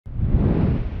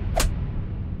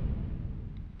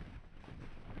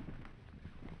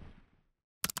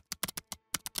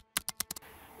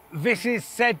This is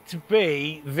said to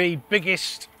be the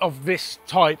biggest of this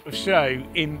type of show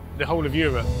in the whole of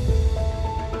Europe.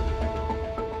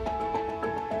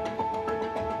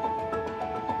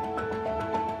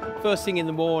 First thing in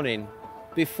the morning,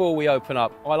 before we open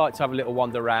up, I like to have a little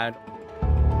wander around.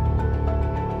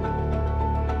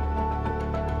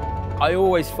 I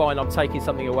always find I'm taking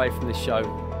something away from this show,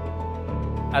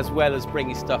 as well as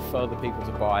bringing stuff for other people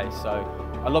to buy, so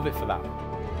I love it for that.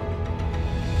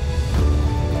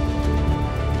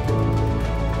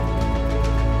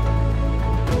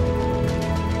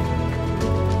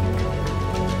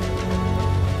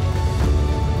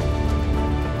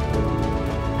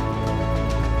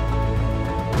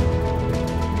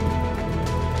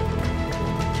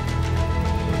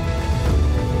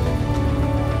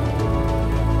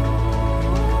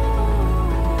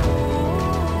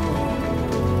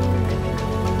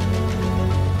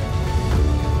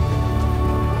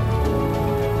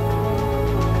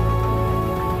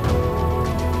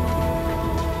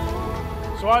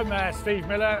 So I'm Steve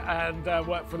Miller and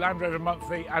work for Land Rover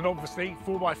Monthly and obviously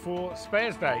 4x4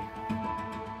 Spares Day.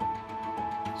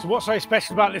 So what's so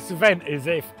special about this event is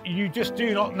if you just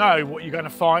do not know what you're going to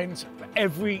find.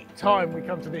 Every time we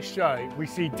come to this show, we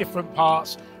see different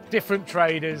parts, different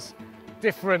traders,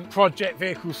 different project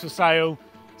vehicles for sale.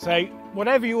 So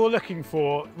whatever you're looking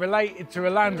for related to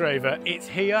a Land Rover, it's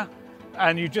here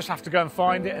and you just have to go and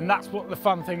find it. And that's what the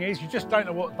fun thing is. You just don't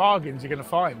know what bargains you're going to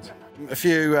find. A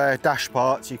few dash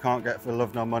parts you can't get for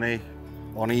love nor money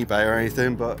on eBay or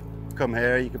anything, but come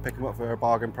here, you can pick them up for a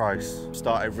bargain price.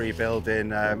 Started rebuilding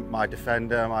my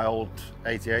Defender, my old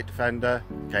 88 Defender.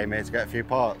 Came here to get a few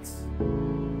parts.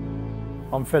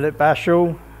 I'm Philip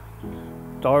Bashall,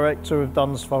 Director of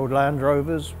Dunsfold Land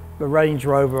Rovers. The Range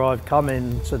Rover I've come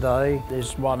in today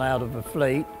is one out of a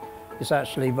fleet. It's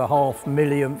actually the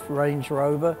 500,000th Range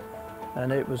Rover,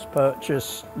 and it was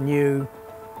purchased new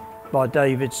by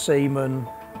David Seaman,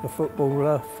 the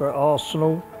footballer for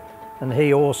Arsenal, and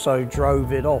he also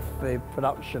drove it off the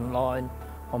production line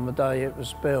on the day it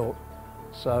was built.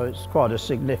 So it's quite a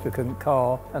significant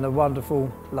car and a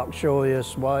wonderful,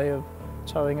 luxurious way of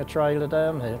towing a trailer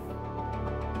down here.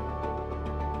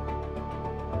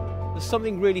 There's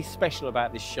something really special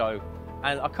about this show,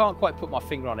 and I can't quite put my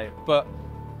finger on it, but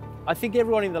I think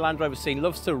everyone in the Land Rover scene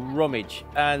loves to rummage,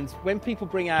 and when people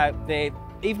bring out their,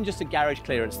 even just a garage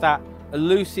clearance, that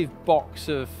elusive box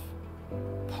of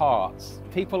parts,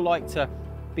 people like to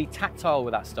be tactile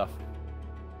with that stuff.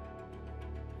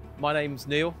 My name's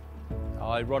Neil,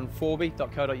 I run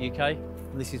forby.co.uk,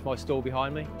 and this is my store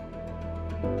behind me.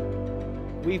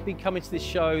 We've been coming to this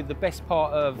show the best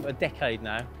part of a decade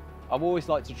now. I've always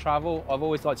liked to travel. I've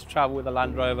always liked to travel with a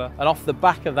Land Rover. And off the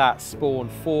back of that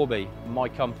spawned Forby, my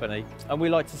company. And we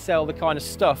like to sell the kind of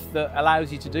stuff that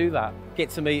allows you to do that.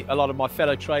 Get to meet a lot of my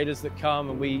fellow traders that come,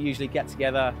 and we usually get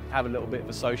together, have a little bit of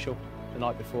a social the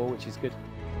night before, which is good.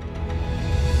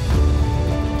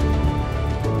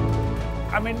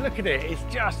 I mean, look at it. It's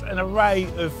just an array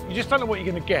of, you just don't know what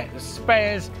you're going to get. There's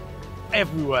spares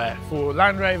everywhere for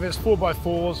Land Rovers,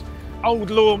 4x4s, old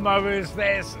lawnmowers,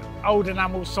 there's old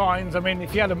enamel signs. I mean,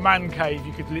 if you had a man cave,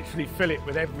 you could literally fill it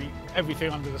with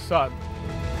everything under the sun.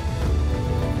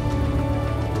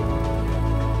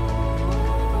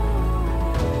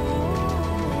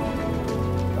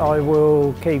 I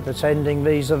will keep attending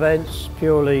these events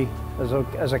purely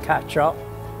as a catch-up.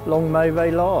 Long may they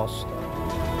last.